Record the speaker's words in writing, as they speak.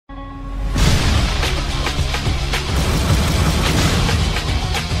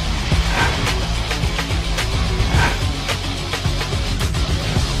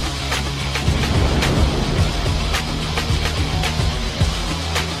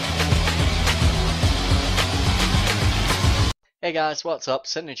Hey guys, what's up?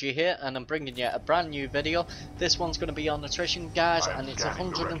 Synergy here, and I'm bringing you a brand new video. This one's going to be on attrition, guys, and it's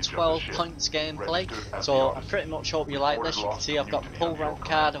 112 points gameplay. So I pretty much hope you like this. You can see I've got the pull rank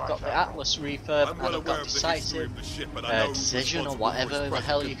card, I've got the Atlas refurb, and I've got decisive decision, or whatever the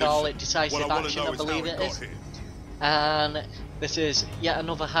hell you call it, decisive action I believe it is. And this is yet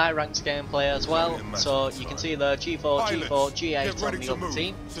another high ranked gameplay as well, so you can see the G4, G8 on the other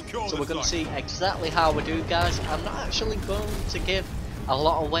team. So we're going to see exactly how we do, guys. I'm not actually going to give a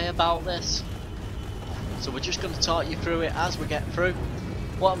lot away about this, so we're just going to talk you through it as we get through.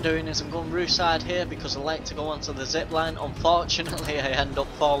 What I'm doing is I'm going roof side here because I like to go onto the zip line. Unfortunately I end up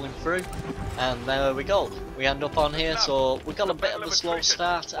falling through, and there we go, we end up on here. So we got a bit of a slow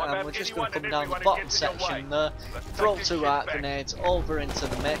start, and we're just going to come down the bottom section there, throw 2 arc grenades over into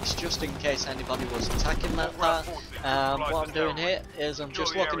the mix just in case anybody was attacking that part. What I'm doing here is I'm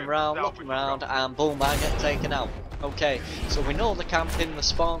just looking around, and boom, I get taken out. Okay, so we know the camp in the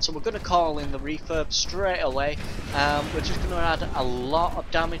spawn, so we're going to call in the refurb straight away. We're just going to add a lot of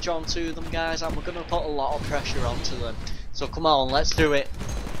damage onto them, guys, and we're going to put a lot of pressure onto them. So come on, let's do it.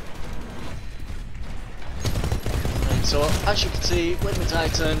 So as you can see with my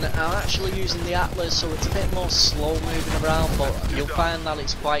Titan, I'm actually using the Atlas, so it's a bit more slow moving around, but you'll find that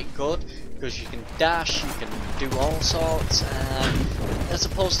it's quite good because you can dash, you can do all sorts, as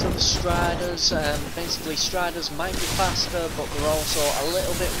opposed to the Striders. Basically Striders might be faster, but they're also a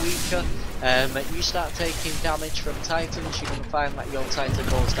little bit weaker. You start taking damage from Titans, you're going to find that your Titan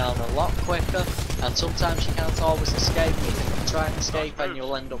goes down a lot quicker, and sometimes you can't always escape. You can try and escape and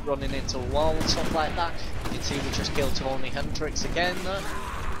you'll end up running into a wall and stuff like that. You can see we just killed Tony Hendricks again there.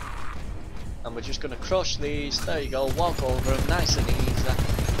 And we're just going to crush these. There you go, walk over them, nice and easy.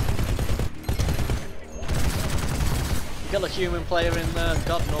 Got a human player in there, and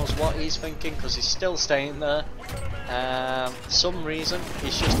God knows what he's thinking because he's still staying there. For some reason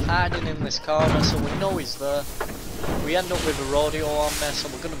he's just hiding in this corner, so we know he's there. We end up with a rodeo on there, so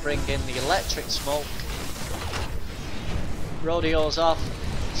we're going to bring in the electric smoke. Rodeo's off,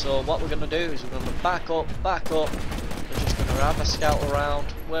 so what we're going to do is we're going to back up. We're just going to have a scout around.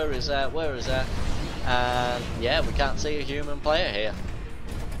 Where is that? And yeah, we can't see a human player here.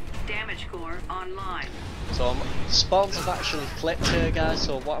 Damage core online. So spawns have actually flipped here, guys,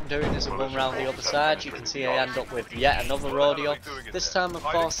 so what I'm doing is I'm going around the other side. You can see I end up with yet another rodeo. This time I'm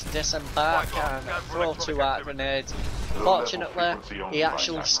forced to disembark and throw 2 arc grenades. Fortunately he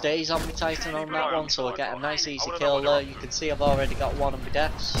actually stays on my Titan on that one, so I get a nice easy kill there. You can see I've already got one of my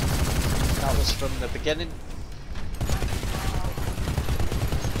deaths. That was from the beginning.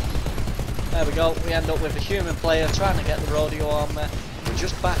 There we go, we end up with a human player trying to get the rodeo on there. We're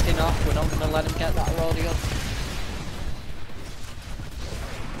just backing off, we're not going to let him get that rodeo.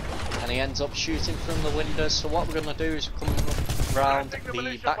 And he ends up shooting from the windows, so what we're going to do is come round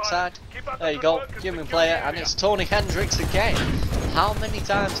the backside. There you go, human player, and it's Tony Hendricks again. How many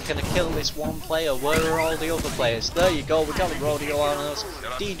times can I kill this one player? Where are all the other players? There you go, we got a rodeo on us.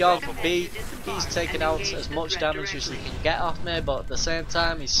 D-Dog B, he's taking out as much damage as he can get off me, but at the same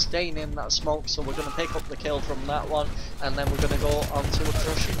time he's staying in that smoke, so we're going to pick up the kill from that one, and then we're going to go on to a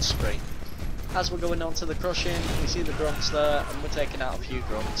crushing spree. As we're going on to the crushing, we see the grunts there, and we're taking out a few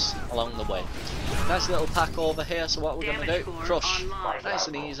grunts along the way. Nice little pack over here, so what we're going to do, crush, nice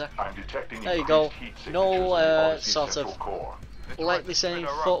and easy. There you go, no sort of, like they say in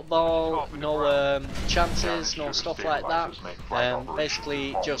football, no chances, no stuff like that.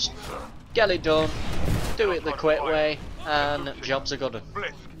 Basically just get it done, do it the quick way, and jobs are good.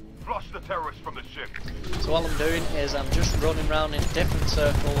 So all I'm doing is I'm just running around in different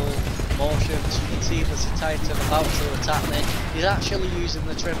circle motions. You can see there's a Titan about to attack me. He's actually using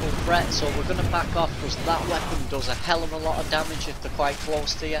the triple threat, so we're going to back off because that weapon does a hell of a lot of damage if they're quite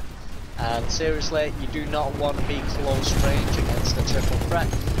close to you. And seriously, you do not want to be close range against the triple threat.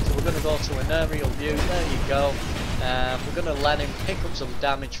 So we're going to go to an aerial view. There you go. We're going to let him pick up some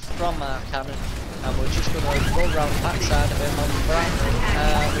damage from our cannon, and we're just going to go around the backside of him on the ground.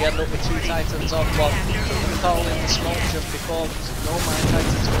 We end up with 2 Titans on one. I'm going to call in the smoke just before because I know my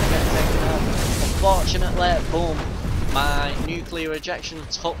Titan's going to get taken out. Unfortunately, boom, my nuclear ejection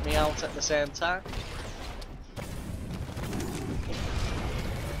took me out at the same time.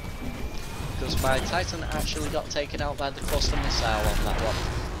 Because my Titan actually got taken out by the cluster missile on that one.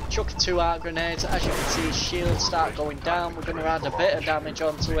 Chuck 2 arc grenades, as you can see his shields start going down. We're going to add a bit of damage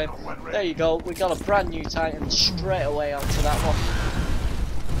onto him. There you go, we got a brand new Titan straight away onto that one.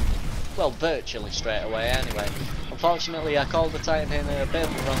 Well, virtually straight away anyway. Unfortunately I called the Titan in a bit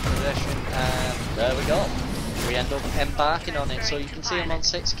of the wrong position, and there we go. We end up embarking on it, so you can see him on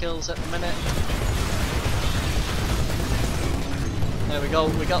 6 kills at the minute. There we go,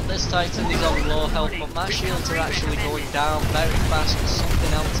 we got this Titan, he's on low health, but my shields are actually going down very fast because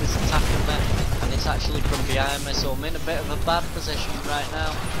something else is attacking me, and it's actually from behind me, so I'm in a bit of a bad position right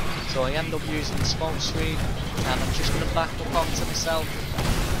now. So I end up using the smoke screen, and I'm just going to back up onto myself,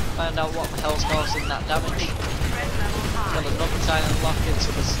 find out what the hell's causing that damage. Got another Titan lock-in,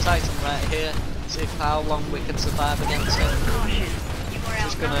 so there's a Titan right here, see how long we can survive against him.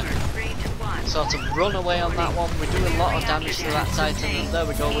 Just going to sort of run away on that one. We do a lot of damage to that Titan, and there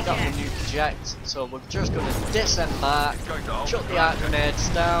we go, we got the nuke eject. So we're just going to disembark, shut the arc grenades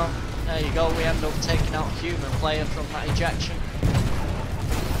down. There you go, we end up taking out a human player from that ejection.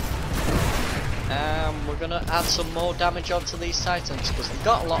 We're going to add some more damage onto these Titans because we've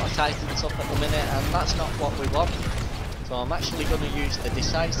got a lot of Titans up at the minute, and that's not what we want. So I'm actually going to use the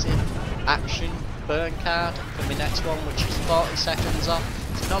decisive action burn card for my next one, which is 40 seconds off.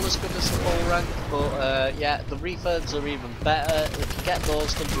 It's not as good as the full rank, but yeah, the refurbs are even better if you get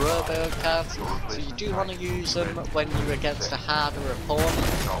those the bro burn cards. So you do want to use them when you're against a harder opponent.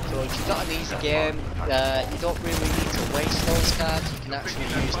 So if you've got an easy game, you don't really need to waste those cards. You can actually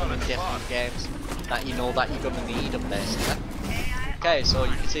use them in different games that you know that you're going to need them basically. Okay, so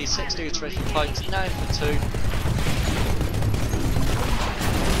you can see 60 attrition points, 9 for 2.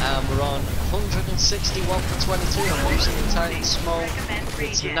 And we're on 161 for 22. I'm using the Titan smoke.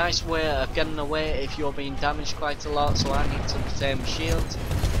 It's a nice way of getting away if you're being damaged quite a lot, so I need to retain my shield.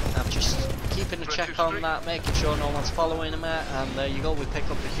 I'm just keeping a check on that, making sure no one's following me, and there you go, we pick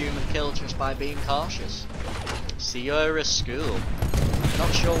up a human kill just by being cautious. Sierra School.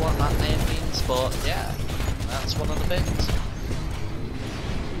 Not sure what that name means, but yeah, that's one of the bits.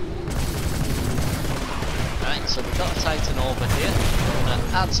 Right, so we've got a Titan over here. I'm going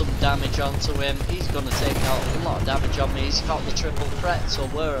to add some damage onto him. He's going to take out a lot of damage on me. He's got the triple threat, so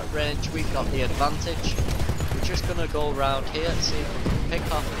we're at range. We've got the advantage. We're just going to go around here and see if we can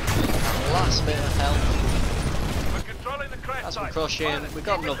pick off that last bit of health. As we crush in, we've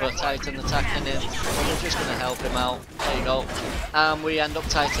got another Titan attacking him, but we're just going to help him out. There you go. And we end up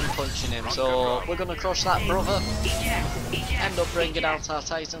Titan punching him, so we're going to crush that brother. End up bringing out our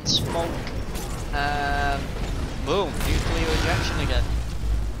Titan smoke. And boom, nuclear ejection again.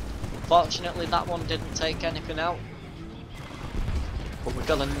 Fortunately that one didn't take anything out, but we've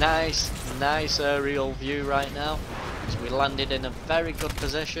got a nice aerial view right now, so we landed in a very good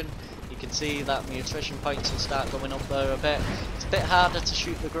position. You can see that my attrition points will start going up there a bit. It's a bit harder to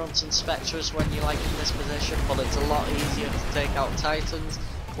shoot the grunts and spectres when you're like in this position, but it's a lot easier to take out Titans.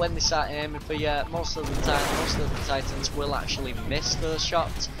 When they start aiming for you, most of the time, most of the Titans will actually miss those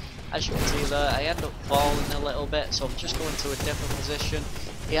shots. As you can see there, I end up falling a little bit, so I'm just going to a different position.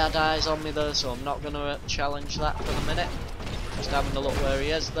 He had eyes on me there, so I'm not going to challenge that for the minute. Just having a look where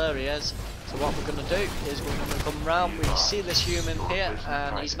he is. There he is. So what we're going to do is we're going to come round. We see this human here,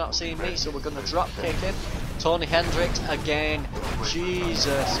 and he's not seeing me, so we're going to drop kick him. Tony Hendricks again.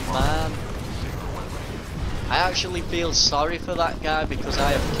 Jesus, man. I actually feel sorry for that guy because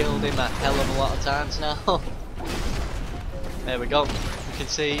I have killed him a hell of a lot of times now. There we go. You can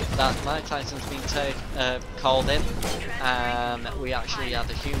see that my Titan's been called in, and we actually had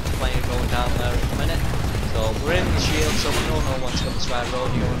a human player going down there at the minute. So we're in the shield, so we know no one's going to try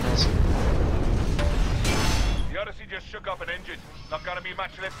rodeoing us. The Odyssey just shook up an engine. Not going to be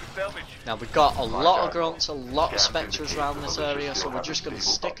much left to salvage. Now we've got a lot of grunts, a lot of spectres around this area, so we're just going to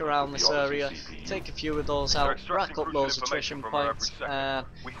stick around this area, take a few of those out, rack up those attrition points, and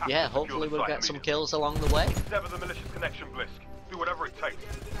yeah, hopefully we'll get some kills along the way. Sever the malicious connection, Blisk. Do whatever it takes.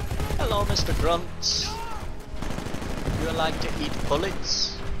 Hello, Mr. Grunts. You like to eat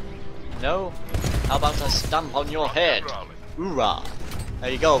bullets? No? How about I stamp on your head? Hoorah! There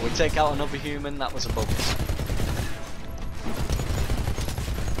you go, we take out another human, that was a bonus.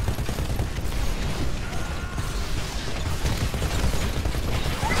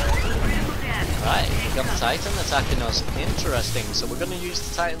 Right, we've got the Titan attacking us. Interesting, so we're going to use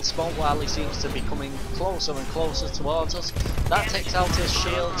the Titan smoke while he seems to be coming closer and closer towards us. That takes out his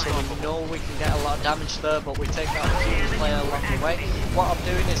shield, so we know we can get a lot of damage there, but we take out a human player along the way. What I'm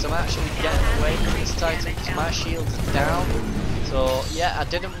doing is I'm actually getting away from this Titan because my shield is down. So yeah, I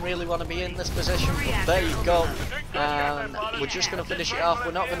didn't really want to be in this position, but there you go. And we're just going to finish it off.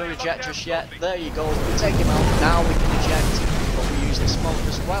 We're not going to reject just yet. There you go, we take him out, now we can eject, but we use the smoke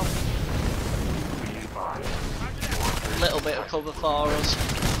as well. Little bit of cover for us.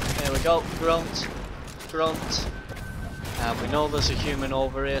 Here we go, grunt, grunt. And we know there's a human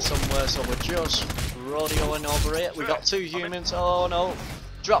over here somewhere, so we're just rodeoing over here. We got two humans, oh no.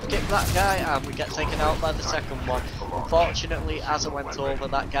 Drop kick that guy, and we get taken out by the second one. Unfortunately, as I went over,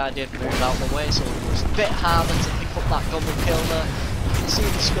 that guy did move out the way, so it was a bit harder to pick up that double kill there. see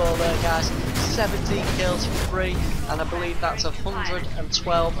the score there, guys. 17 kills for free, and I believe that's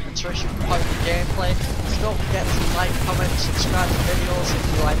 112 attrition point gameplay. So don't forget to like, comment, subscribe to videos if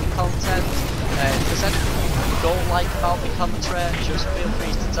you like the content. If there's anything you don't like about the commentary, just feel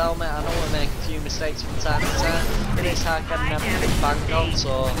free to tell me. I know I make a few mistakes from time to time. It is hard getting everything banged on,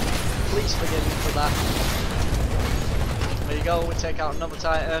 so please forgive me for that. There you go, we take out another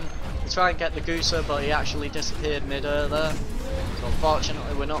Titan. We try and get the Gooser, but he actually disappeared mid-air there. So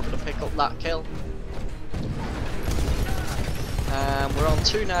unfortunately we're not going to pick up that kill. We're on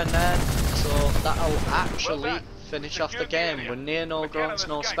 299, so that'll actually finish off the game. We're near no grunts,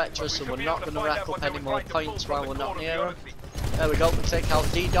 no spectres, so we're not going to rack up any more points while we're not near them. There we go, we take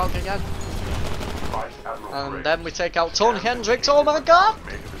out D-Dog again. And then we take out Tony Hendricks. Oh my god!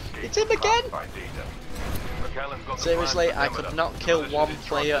 It's him again! Seriously, I could not kill one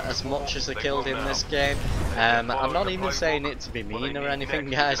player as much as I killed in this game. I'm not even saying it to be mean or anything,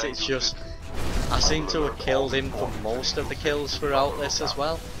 guys, it's just I seem to have killed him for most of the kills throughout this as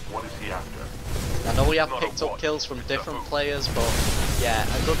well. I know we have picked up kills from different players, but yeah,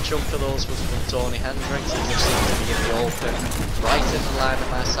 a good chunk of those was from Tony Hendricks. He just seemed to be in the open, right in the line of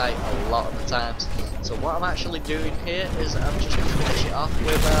my sight a lot of the times. So what I'm actually doing here is I'm just going to finish it off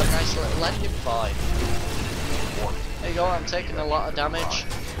with a nice little ending fight. There you go, I'm taking a lot of damage.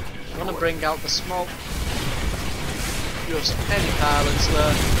 I'm going to bring out the smoke. Just any violence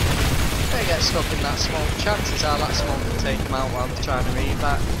there. They get stuck in that smoke. Chances are that smoke will take them out while they're trying to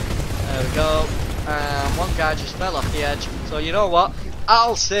reback. There we go. One guy just fell off the edge. So you know what?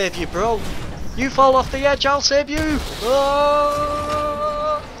 I'll save you, bro. You fall off the edge, I'll save you.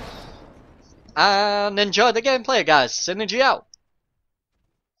 Oh! And enjoy the gameplay, guys. Synergy out.